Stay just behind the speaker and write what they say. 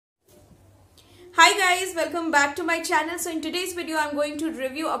Hi guys, welcome back to my channel. So in today's video I'm going to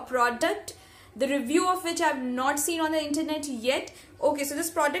review a product, the review of which I have not seen on the internet yet. Okay, so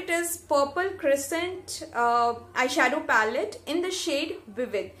this product is Purple Crescent eyeshadow palette in the shade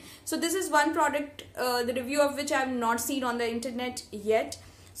Vivid. So this is one product, the review of which I have not seen on the internet yet.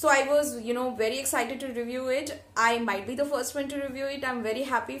 So I was, very excited to review it. I might be the first one to review it. I'm very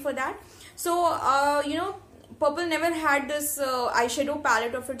happy for that. So, Purple never had this eyeshadow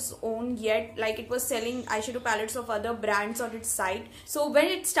palette of its own yet. Like, it was selling eyeshadow palettes of other brands on its site. So when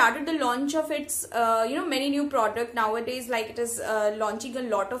it started the launch of its many new product nowadays, like it is launching a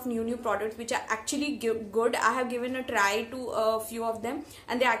lot of new products which are actually good. I have given a try to a few of them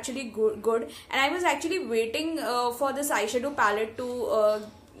and they're actually good. And I was actually waiting for this eyeshadow palette to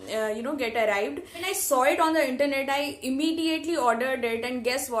get arrived. When I saw it on the internet, I immediately ordered it, and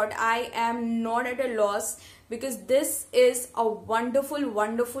guess what, I am not at a loss because this is a wonderful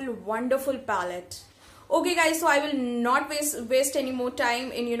palette. Okay guys, so I will not waste any more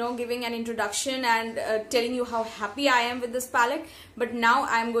time in giving an introduction and telling you how happy I am with this palette. But now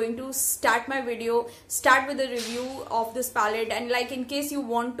I am going to start my video, start with a review of this palette. And like, in case you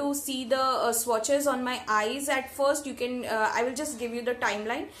want to see the swatches on my eyes at first, you can I will just give you the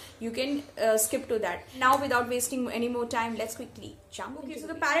timeline. You can skip to that. Now without wasting any more time, let's quickly jump. Okay, so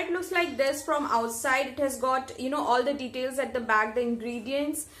the palette looks like this from outside. It has got all the details at the back, the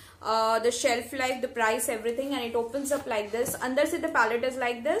ingredients, the shelf life, the price, everything, and it opens up like this. Under se the palette is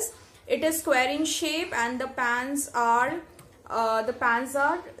like this. It is square in shape and the pans are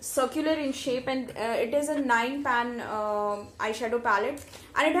circular in shape, and it is a 9-pan eyeshadow palette,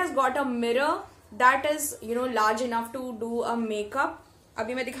 and it has got a mirror that is large enough to do a makeup.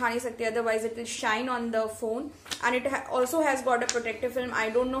 Abhi main dikha nahi sakti, otherwise it will shine on the phone. And it also has got a protective film. I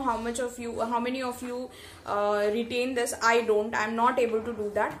don't know how many of you retain this. I don't. I'm not able to do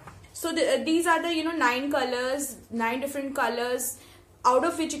that. So these are the 9 colors, 9 different colors, out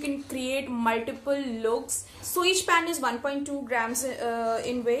of which you can create multiple looks. So each pan is 1.2 grams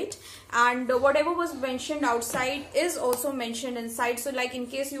in weight, and whatever was mentioned outside is also mentioned inside. So like, in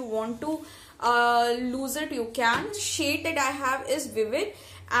case you want to lose it, you can. The shade that I have is Vivid,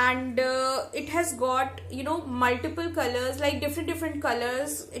 and it has got multiple colors, like different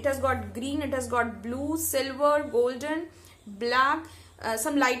colors. It has got green, it has got blue, silver, golden, black,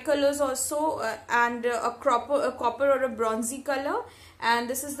 some light colors also, and a copper or a bronzy color. And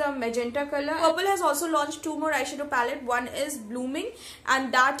this is the magenta color. Purple has also launched 2 more eyeshadow palette. One is Blooming,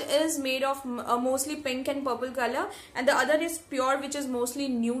 and that is made of mostly pink and purple color, and the other is Pure, which is mostly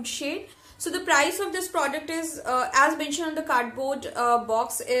nude shade. So the price of this product is, as mentioned on the cardboard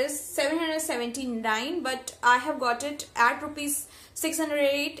box, is 779, but I have got it at rupees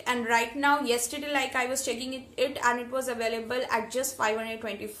 608, and right now, yesterday, like, I was checking it and it was available at just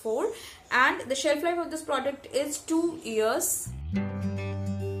 524, and the shelf life of this product is 2 years.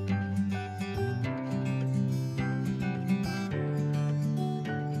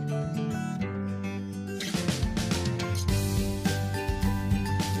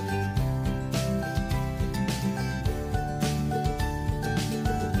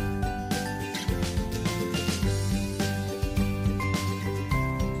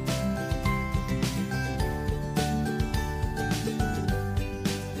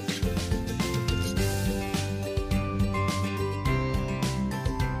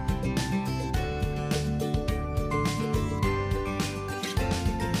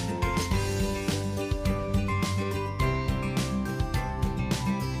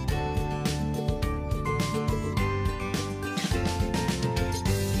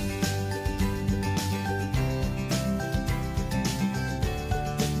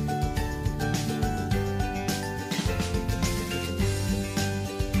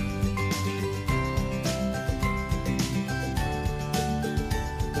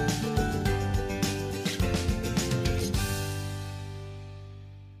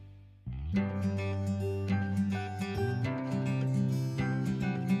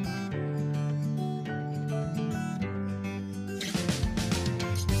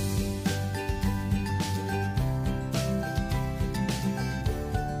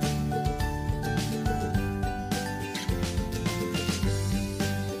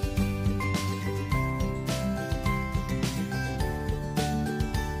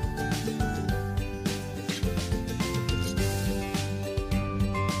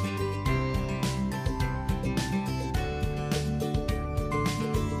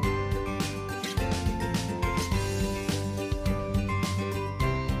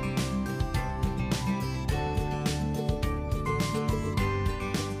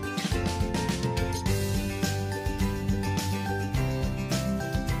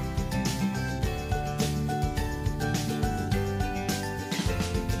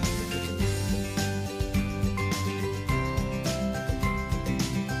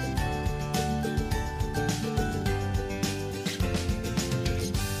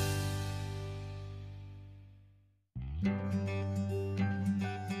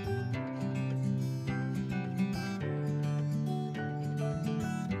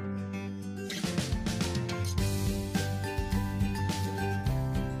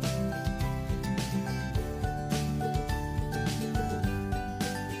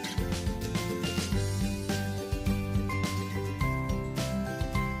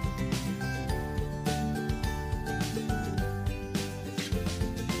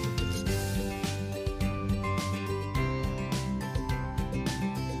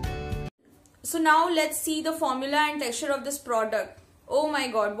 So now let's see the formula and texture of this product. Oh my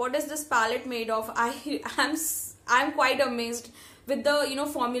god, what is this palette made of? I'm quite amazed with the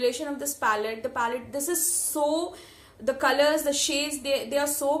formulation of this palette. The palette, this is so, the colors, the shades, they are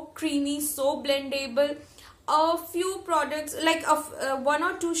so creamy, so blendable. A few products like one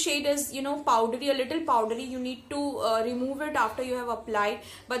or two shade is powdery, a little powdery. You need to remove it after you have applied,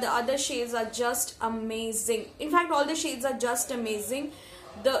 but the other shades are just amazing. In fact, all the shades are just amazing.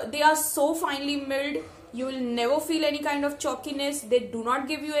 They are so finely milled. You will never feel any kind of chalkiness. They do not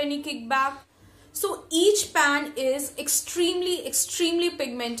give you any kickback. So each pan is extremely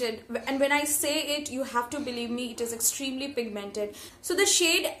pigmented, and when I say it, you have to believe me, it is extremely pigmented. So the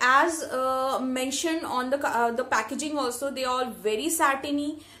shade, as mentioned on the packaging also, they are very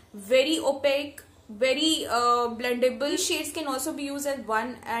satiny, very opaque, very blendable. Shades can also be used as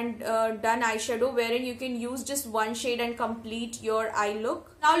one and done eyeshadow, wherein you can use just one shade and complete your eye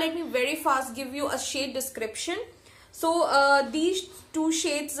look. Now let me very fast give you a shade description. So these two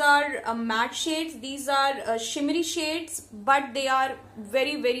shades are matte shades. These are shimmery shades, but they are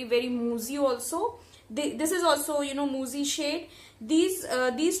very moussey also. This is also moussey shade.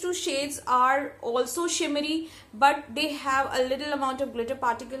 These two shades are also shimmery, but they have a little amount of glitter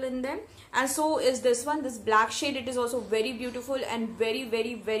particle in them. And so is this one, this black shade. It is also very beautiful and very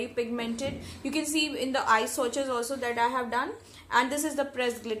pigmented. You can see in the eye swatches also that I have done. And this is the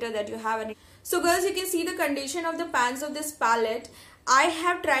pressed glitter that you have. So girls, you can see the condition of the pans of this palette. I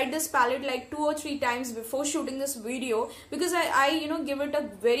have tried this palette like 2 or 3 times before shooting this video, because I give it a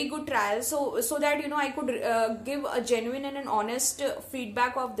very good trial, so that I could give a genuine and an honest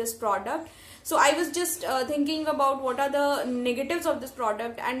feedback of this product. So I was just thinking about what are the negatives of this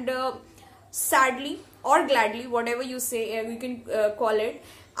product, and sadly or gladly, whatever you say, you can call it,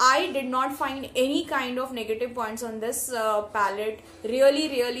 I did not find any kind of negative points on this palette.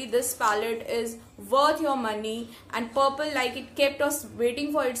 Really this palette is worth your money, and Purple, like, it kept us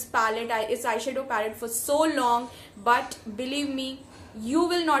waiting for its palette, its eyeshadow palette for so long. But believe me, you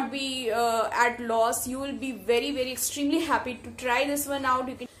will not be at loss. You will be very extremely happy to try this one out.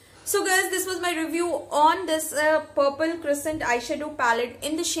 So guys, this was my review on this Purple Crescent eyeshadow palette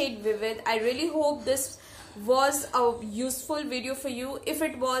in the shade Vivid. I really hope this was a useful video for you. If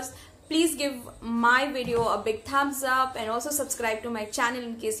it was, please give my video a big thumbs up, and also subscribe to my channel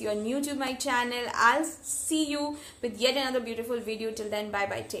in case you are new to my channel. I'll see you with yet another beautiful video. Till then, bye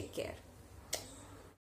bye, take care.